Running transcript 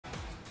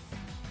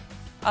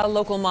A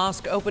local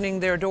mosque opening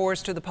their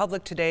doors to the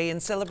public today in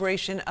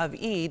celebration of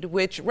Eid,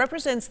 which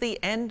represents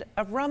the end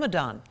of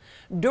Ramadan.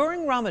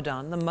 During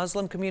Ramadan, the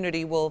Muslim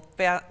community will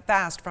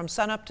fast from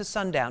sunup to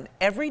sundown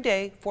every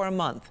day for a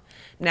month.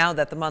 Now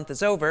that the month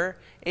is over,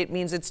 it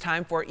means it's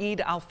time for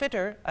Eid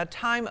al-Fitr, a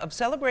time of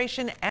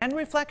celebration and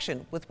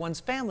reflection with one's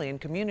family and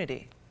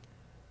community.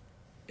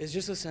 It's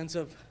just a sense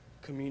of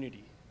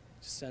community,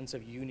 a sense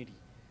of unity.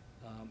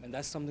 And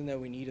that's something that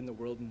we need in the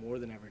world more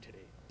than ever today.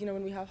 You know,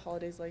 when we have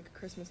holidays like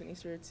Christmas and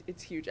Easter,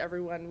 it's huge.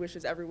 Everyone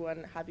wishes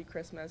everyone happy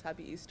Christmas,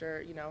 happy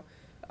Easter, you know,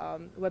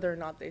 whether or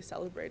not they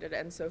celebrate it.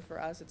 And so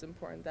for us, it's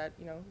important that,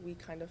 you know, we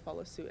kind of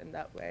follow suit in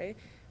that way.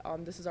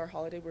 This is our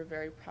holiday. We're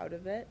very proud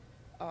of it.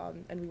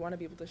 And we want to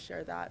be able to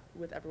share that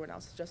with everyone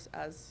else, just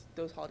as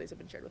those holidays have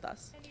been shared with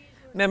us.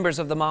 Members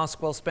of the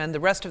mosque will spend the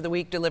rest of the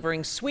week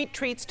delivering sweet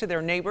treats to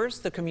their neighbors,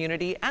 the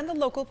community, and the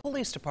local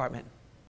police department.